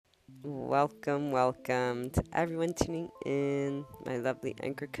Welcome to everyone tuning in, my lovely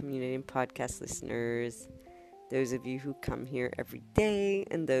Anchor community and podcast listeners. Those of you who come here every day,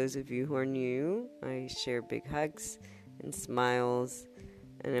 and those of you who are new, I share big hugs and smiles,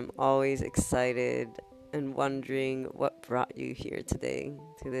 and I'm always excited and wondering what brought you here today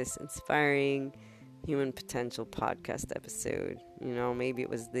to this inspiring human potential podcast episode. Maybe it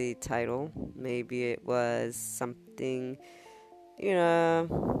was the title, maybe it was something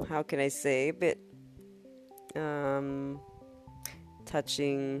how can I say, a bit um,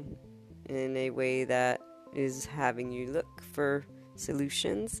 touching in a way that is having you look for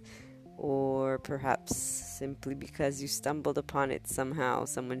solutions, or perhaps simply because you stumbled upon it somehow,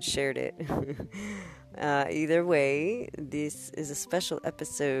 someone shared it. Either way, this is a special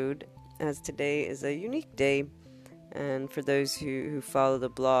episode, as today is a unique day. And for those who follow the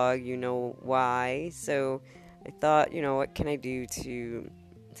blog, you know why. So I thought, what can I do to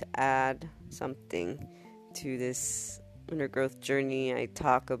add something to this inner growth journey I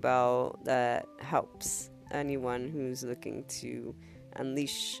talk about that helps anyone who's looking to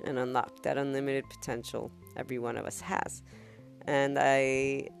unleash and unlock that unlimited potential every one of us has. And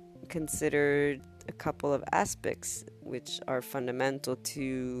I considered a couple of aspects which are fundamental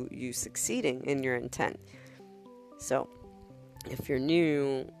to you succeeding in your intent. So, if you're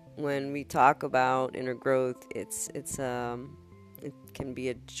new, when we talk about inner growth, it can be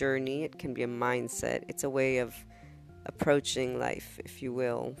a journey, it can be a mindset, it's a way of approaching life, if you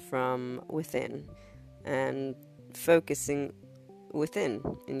will, from within and focusing within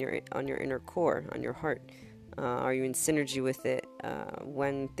on your inner core, on your heart. Are you in synergy with it?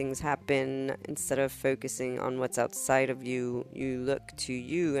 When things happen, instead of focusing on what's outside of you, you look to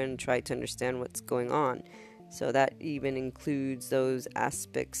you and try to understand what's going on. So that even includes those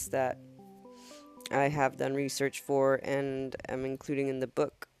aspects that I have done research for and am including in the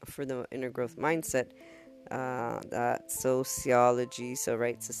book for the inner growth mindset. That sociology,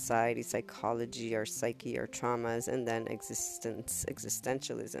 society, psychology, our psyche, our traumas, and then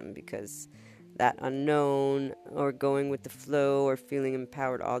existentialism, because that unknown or going with the flow or feeling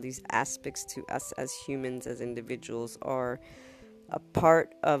empowered, all these aspects to us as humans, as individuals, are a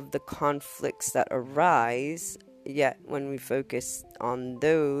part of the conflicts that arise. Yet when we focus on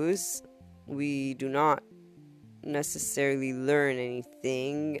those, we do not necessarily learn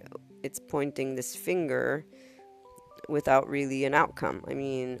anything. It's pointing this finger without really an outcome. I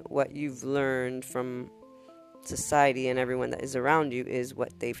mean, what you've learned from society and everyone that is around you is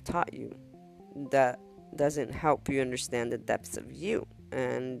what they've taught you. That doesn't help you understand the depths of you.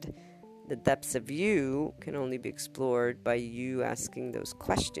 And the depths of you can only be explored by you asking those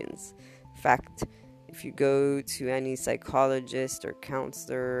questions. In fact, if you go to any psychologist or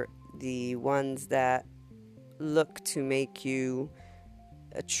counselor, the ones that look to make you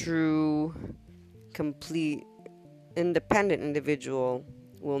a true, complete, independent individual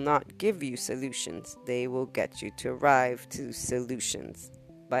will not give you solutions. They will get you to arrive to solutions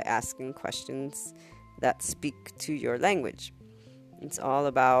by asking questions that speak to your language. It's all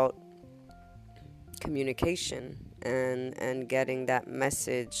about communication and getting that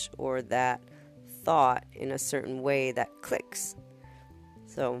message or that thought in a certain way that clicks.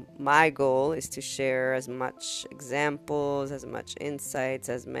 So my goal is to share as much examples, as much insights,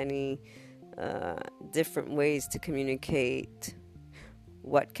 as many different ways to communicate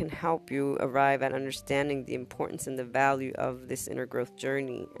what can help you arrive at understanding the importance and the value of this inner growth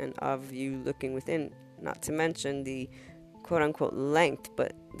journey and of you looking within. Not to mention the quote-unquote length,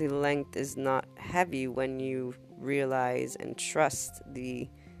 but the length is not heavy when you realize and trust the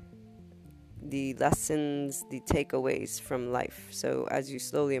lessons, the takeaways from life. So as you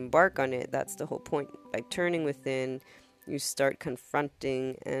slowly embark on it, that's the whole point. By turning within, you start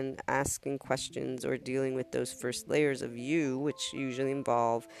confronting and asking questions or dealing with those first layers of you, which usually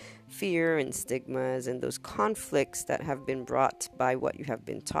involve fear and stigmas and those conflicts that have been brought by what you have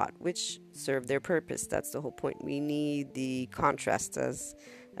been taught, which serve their purpose. That's the whole point. We need the contrasts, as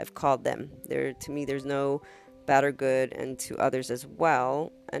I've called them. To me, there's no bad or good, and to others as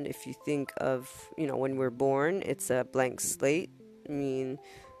well. And if you think of, when we're born, it's a blank slate. I mean,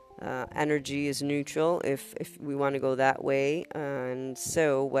 energy is neutral if we want to go that way, and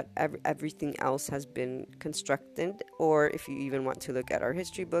so everything else has been constructed. Or if you even want to look at our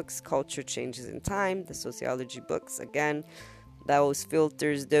history books, culture changes in time. The sociology books, again, those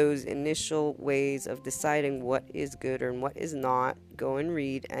filters, those initial ways of deciding what is good and what is not. Go and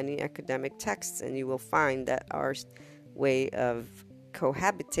read any academic texts and you will find that our way of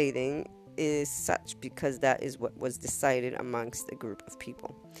cohabitating is such because that is what was decided amongst a group of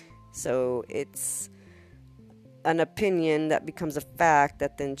people. So it's an opinion that becomes a fact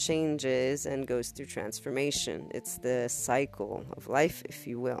that then changes and goes through transformation. It's the cycle of life, if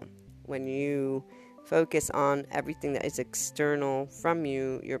you will. When you focus on everything that is external from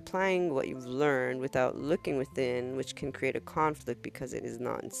you, you're applying what you've learned without looking within, which can create a conflict because it is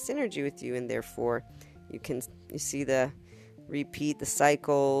not in synergy with you, and therefore you see the repeat the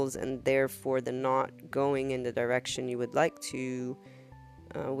cycles, and therefore the not going in the direction you would like to,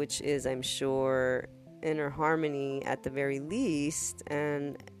 which is, I'm sure, inner harmony at the very least,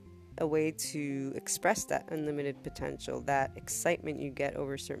 and a way to express that unlimited potential, that excitement you get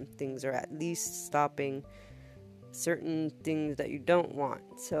over certain things, or at least stopping certain things that you don't want.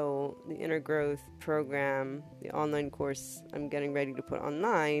 So the inner growth program, the online course I'm getting ready to put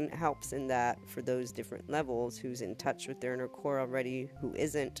online, helps in that for those different levels, who's in touch with their inner core already, who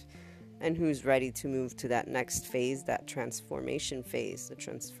isn't, and who's ready to move to that next phase, that transformation phase. The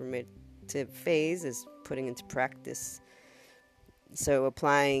transformative phase is putting into practice, so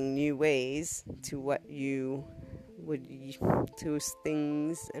applying new ways to what you would, to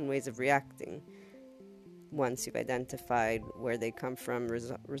things and ways of reacting once you've identified where they come from,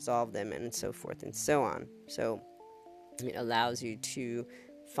 resolve them, and so forth and so on. So it allows you to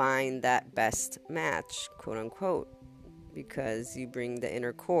find that best match, quote unquote, because you bring the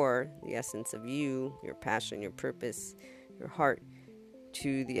inner core, the essence of you, your passion, your purpose, your heart,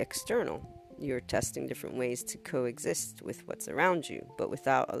 to the external. You're testing different ways to coexist with what's around you, but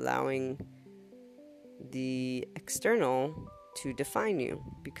without allowing the external to define you,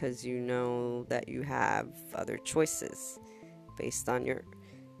 because you know that you have other choices based on your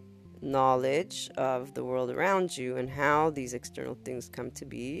knowledge of the world around you and how these external things come to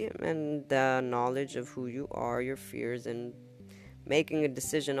be, and the knowledge of who you are, your fears, and making a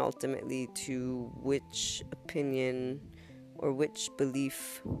decision ultimately to which opinion or which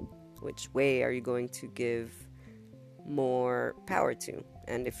belief, which way are you going to give more power to.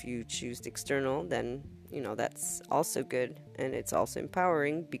 And if you choose the external, then that's also good, and it's also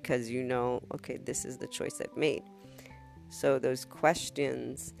empowering, because okay, this is the choice I've made. So those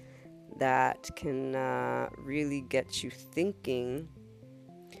questions that can really get you thinking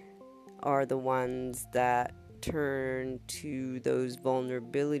are the ones that turn to those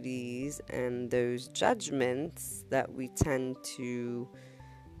vulnerabilities and those judgments that we tend to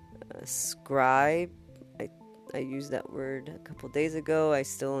ascribe. I used that word a couple days ago. I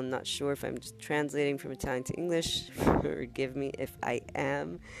still am not sure if I'm just translating from Italian to English. Forgive me if I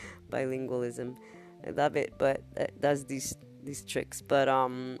am. Bilingualism, I love it, but it does these tricks. But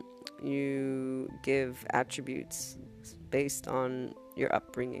you give attributes based on your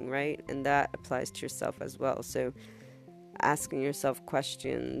upbringing, right? And that applies to yourself as well. So asking yourself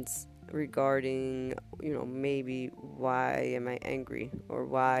questions regarding, maybe why am I angry, or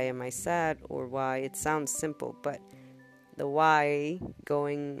why am I sad, or why. It sounds simple, but the why,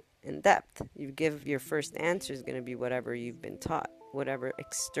 going in depth, you give your first answer is going to be whatever you've been taught, whatever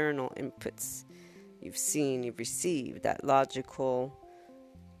external inputs you've seen, you've received, that logical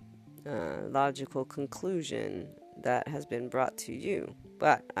conclusion that has been brought to you.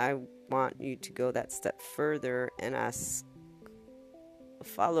 But I want you to go that step further and ask a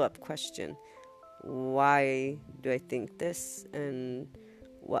follow-up question. Why do I think this, and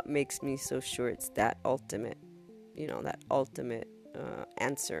what makes me so sure it's that ultimate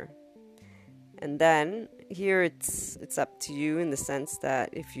answer? And then here it's up to you, in the sense that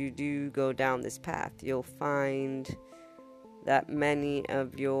if you do go down this path, you'll find that many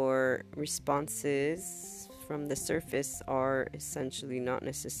of your responses from the surface are essentially not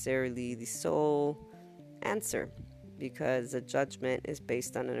necessarily the sole answer, because a judgment is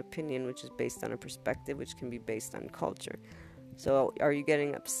based on an opinion, which is based on a perspective, which can be based on culture. So are you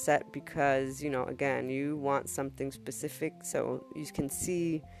getting upset because, again, you want something specific? So you can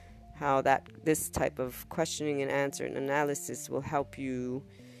see how this type of questioning and answer and analysis will help you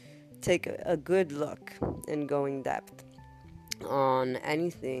take a good look and go in depth on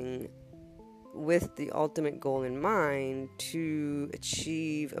anything, with the ultimate goal in mind, to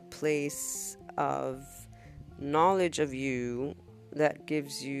achieve a place of knowledge of you that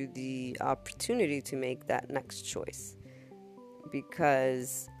gives you the opportunity to make that next choice.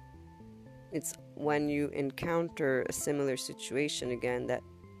 Because it's when you encounter a similar situation again that,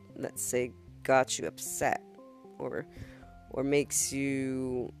 let's say, got you upset or makes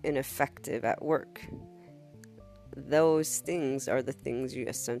you ineffective at work, those things are the things you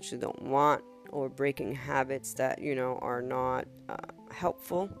essentially don't want, or breaking habits that are not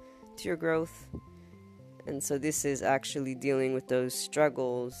helpful to your growth. And so this is actually dealing with those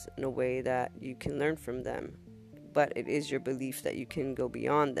struggles in a way that you can learn from them, but it is your belief that you can go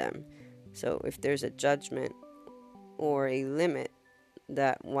beyond them. So if there's a judgment or a limit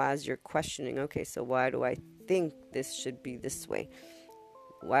that as you're questioning, okay, so why do I think this should be this way?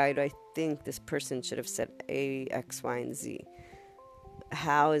 Why do I think this person should have said A, X, Y, and Z?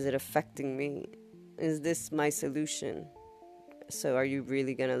 How is it affecting me? Is this my solution? So are you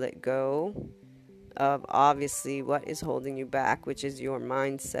really going to let go of obviously what is holding you back, which is your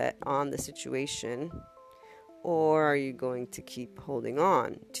mindset on the situation? Or are you going to keep holding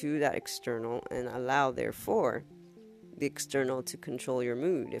on to that external and allow, therefore, the external to control your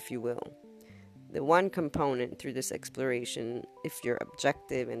mood, if you will? The one component through this exploration, if you're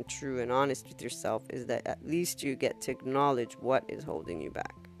objective and true and honest with yourself, is that at least you get to acknowledge what is holding you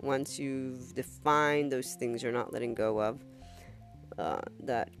back. Once you've defined those things you're not letting go of,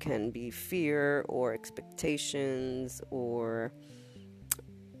 that can be fear or expectations or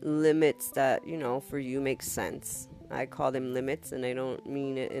limits that, for you make sense. I call them limits, and I don't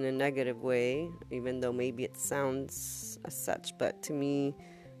mean it in a negative way, even though maybe it sounds as such. But to me,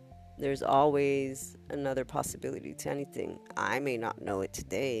 there's always another possibility to anything. I may not know it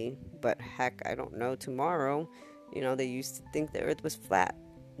today, but heck, I don't know tomorrow. They used to think the earth was flat.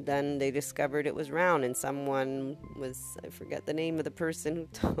 Then they discovered it was round, and someone I forget the name of the person who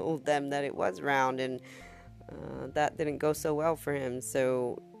told them that it was round, and that didn't go so well for him.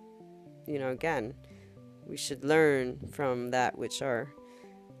 So, again, we should learn from that which our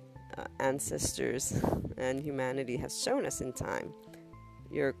ancestors and humanity has shown us in time.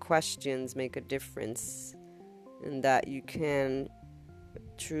 Your questions make a difference in that you can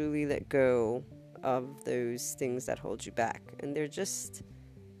truly let go of those things that hold you back. And they're just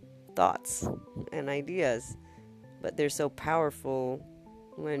thoughts and ideas, but they're so powerful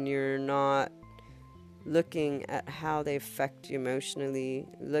when you're not looking at how they affect you emotionally,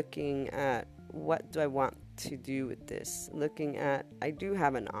 looking at what do I want to do with this, looking at I do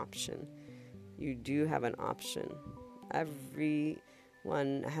have an option. You do have an option.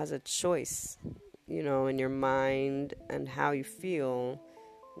 Everyone has a choice, in your mind and how you feel.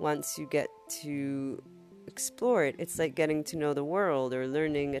 Once you get to explore it, it's like getting to know the world or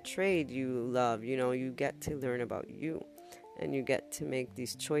learning a trade you love. You get to learn about you, and you get to make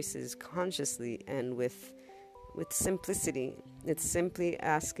these choices consciously and with simplicity. It's simply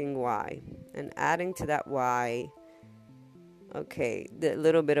asking why and adding to that why, okay, the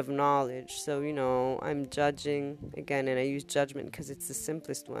little bit of knowledge. So, I'm judging, again, and I use judgment because it's the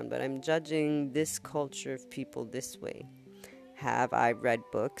simplest one, but I'm judging this culture of people this way. Have I read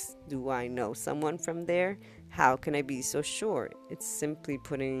books? Do I know someone from there? How can I be so sure? It's simply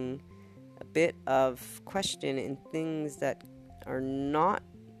putting a bit of question in things that are not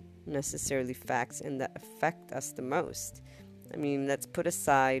necessarily facts and that affect us the most. I mean, let's put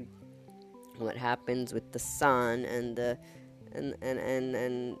aside what happens with the sun and the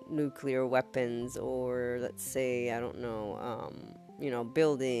and nuclear weapons, or let's say, I don't know,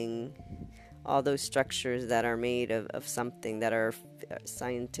 building all those structures that are made of something that are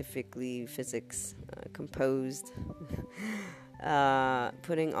scientifically physics composed.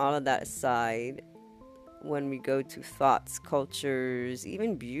 Putting all of that aside, when we go to thoughts, cultures,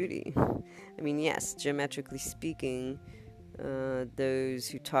 even beauty, I mean, yes, geometrically speaking, those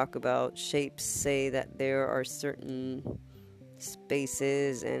who talk about shapes say that there are certain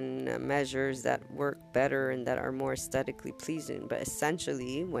spaces and measures that work better and that are more aesthetically pleasing. But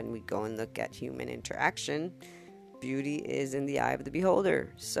essentially, when we go and look at human interaction, beauty is in the eye of the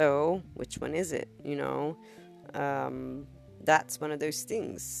beholder. So which one is it? That's one of those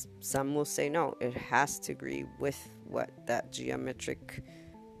things. Some will say no, it has to agree with what that geometric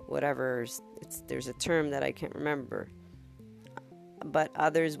whatever, there's a term that I can't remember. But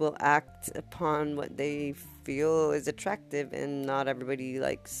others will act upon what they feel is attractive, and not everybody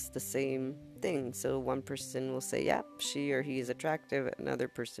likes the same thing. So one person will say, yep, she or he is attractive. Another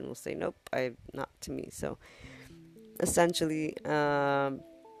person will say, nope, not to me. So essentially,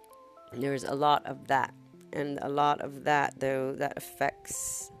 there's a lot of that. And a lot of that, though, that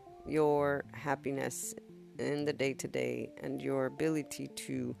affects your happiness in the day-to-day and your ability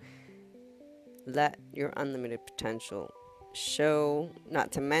to let your unlimited potential show,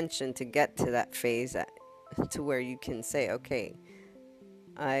 not to mention to get to that phase to where you can say, okay,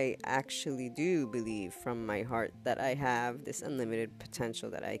 I actually do believe from my heart that I have this unlimited potential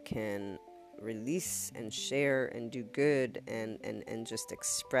that I can release and share and do good and just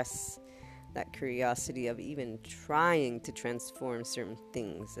express that curiosity of even trying to transform certain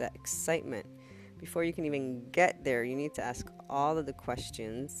things, that excitement. Before you can even get there, you need to ask all of the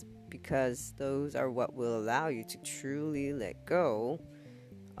questions, because those are what will allow you to truly let go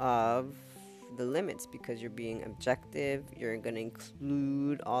of the limits because you're being objective. You're going to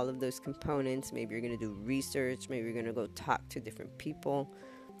include all of those components. Maybe you're going to do research. Maybe you're going to go talk to different people.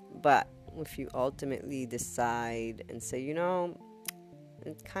 But if you ultimately decide and say,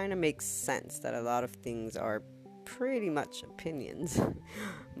 it kind of makes sense that a lot of things are pretty much opinions,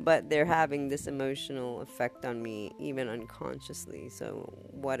 but they're having this emotional effect on me, even unconsciously. So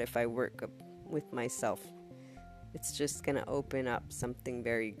what if I work with myself? It's just going to open up something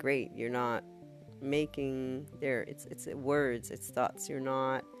very great. You're not making it's words, it's thoughts. You're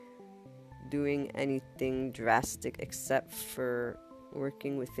not doing anything drastic except for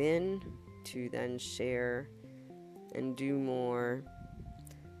working within to then share and do more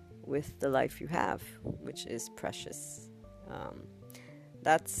with the life you have, which is precious.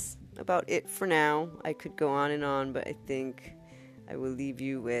 That's about it for now. I could go on and on, but I think I will leave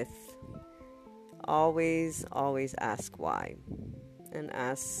you with always ask why, and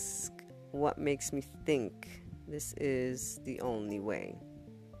ask what makes me think this is the only way.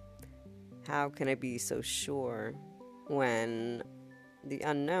 How can I be so sure when the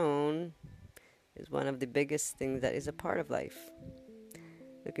unknown is one of the biggest things that is a part of life?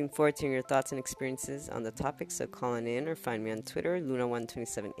 Looking forward to hearing your thoughts and experiences on the topic, so call in or find me on Twitter,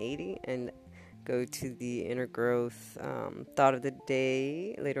 Luna12780, and go to the Inner Growth Thought of the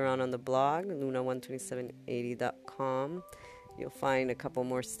Day later on the blog, Luna12780.com. You'll find a couple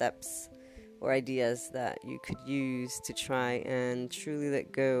more steps or ideas that you could use to try and truly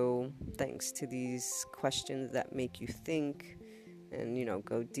let go, thanks to these questions that make you think and,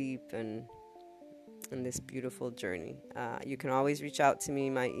 go deep and in this beautiful journey. You can always reach out to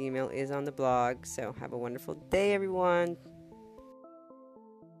me. My email is on the blog. So have a wonderful day, everyone.